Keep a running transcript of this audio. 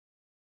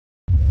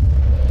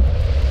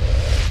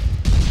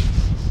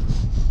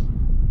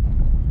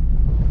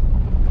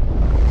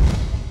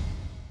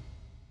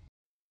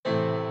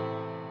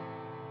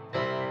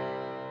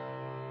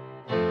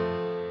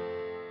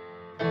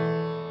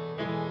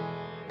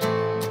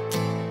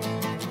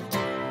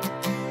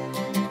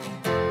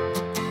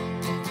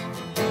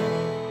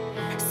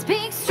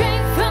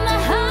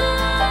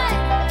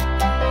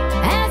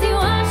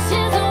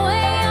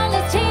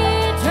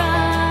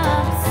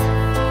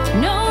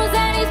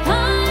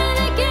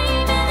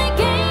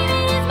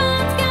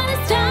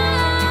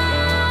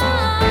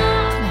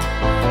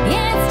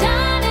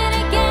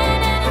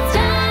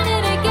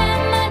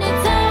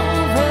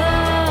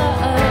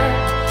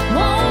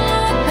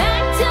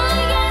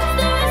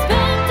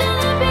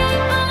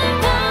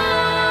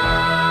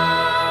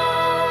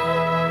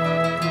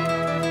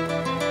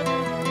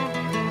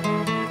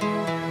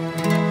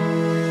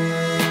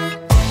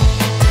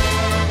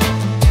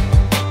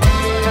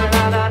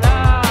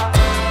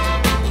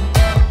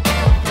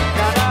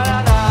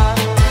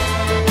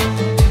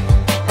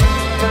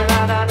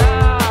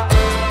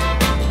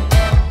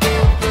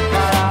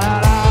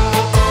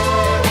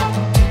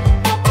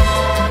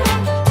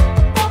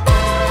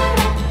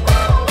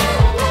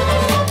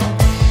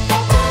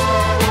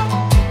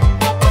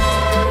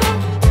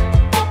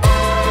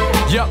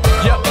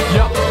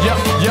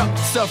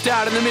myself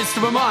down in the midst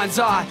of my mind's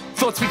eye.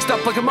 Thoughts mixed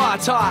up like a Mai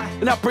Tai.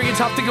 An upbringing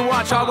tough, thinking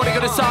why try. What I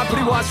gotta decide,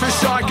 pretty wise for a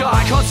shy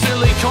guy.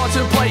 Constantly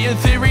contemplating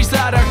theories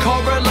that are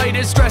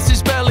correlated. Stress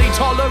is barely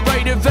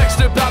tolerated, vexed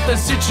about the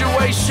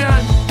situation.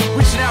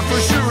 Reaching out for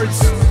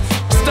assurance,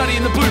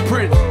 studying the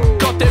blueprint.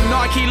 Got them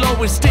Nike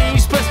low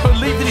esteems, best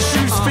believe that his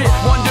shoes fit.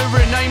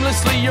 Wandering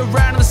aimlessly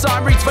around the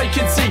side, reads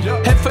vacancy.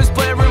 Head first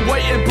blaring,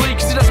 waiting bleak,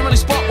 cause he doesn't really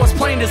spot what's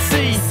plain to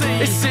see.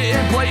 It's sitting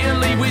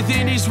blatantly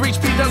within his reach,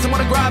 but he doesn't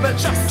wanna grab it.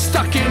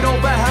 Stuck in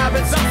old bad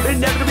habits,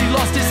 inevitably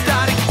lost his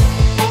static.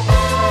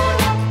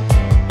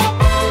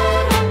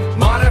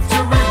 Might have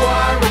to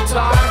rewire,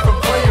 retire from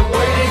playing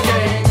waiting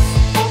games.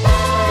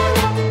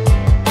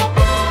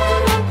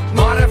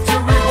 Might have to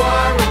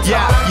rewire,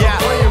 retire from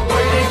playing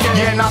waiting games.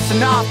 Yeah, enough's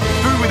enough.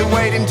 Through with the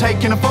waiting,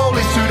 taking a fall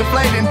is too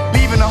deflating.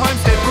 Leaving a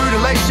homestead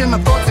brutalation,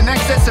 my thoughts in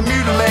excess are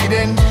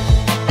mutilating.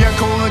 Yeah,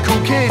 calling the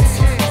cool kids,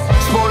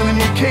 sporting the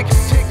new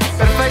kicks.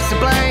 Better face the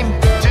blame.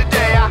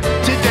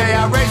 Today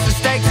I raise the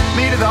stakes.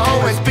 Leader the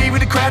OSB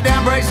with the crowd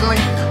down brazenly.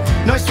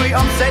 No sweet,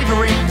 I'm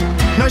savory.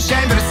 No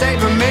shame but a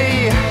savor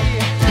me.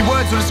 Your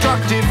words were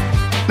destructive.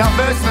 Now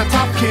versing a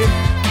tough kid.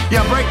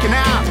 Yeah, I'm breaking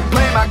out.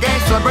 Playing my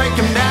games till I break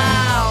them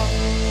down.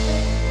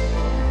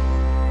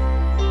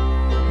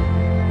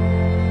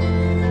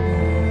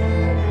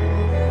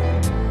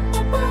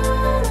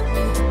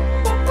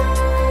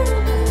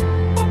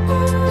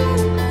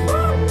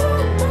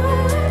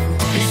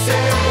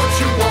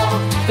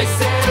 They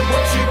said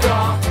what you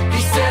got.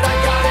 He said I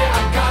got it,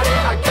 I got it,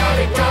 I got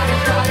it, got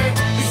it, got it.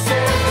 He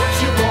said what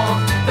you want.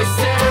 They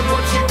said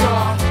what you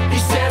got. He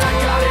said I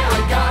got it, I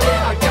got it,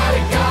 I got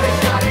it, got it,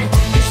 got it.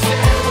 He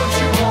said what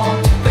you want.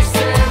 They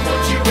said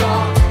what you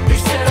got. He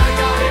said I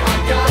got it, I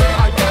got it,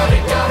 I got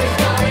it, got it,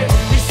 got it.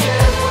 He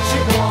said what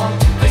you want.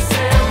 They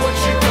said what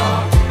you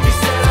got. He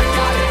said I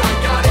got it, I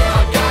got it,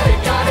 I got it,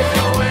 got it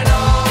going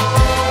on.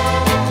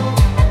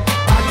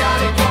 I got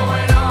it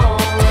going on.